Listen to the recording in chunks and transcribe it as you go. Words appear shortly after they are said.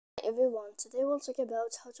everyone, today we'll talk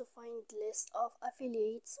about how to find list of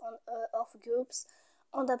affiliates of groups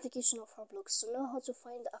on the application of Roblox. To know how to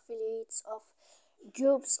find affiliates of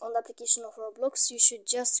groups on the application of Roblox, you should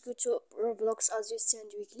just go to Roblox as you see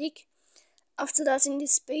and we click. After that, in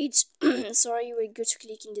this page, you will go to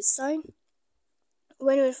click in this sign.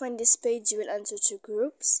 When you will find this page, you will enter to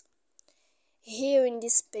groups. Here in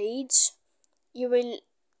this page, you will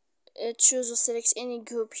choose or select any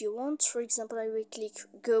group you want. For example, I will click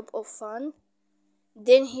group of fun.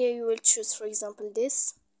 Then here you will choose, for example,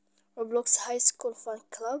 this Roblox High School Fun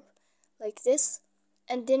Club, like this.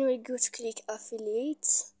 And then we'll go to click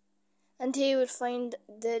affiliates, and here you will find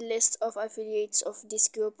the list of affiliates of this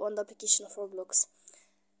group on the application of Roblox,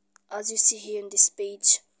 as you see here in this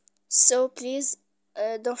page. So please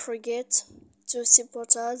don't forget to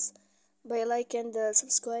support us by like and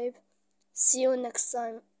subscribe. See you next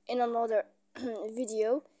time in another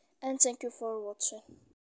video, and thank you for watching.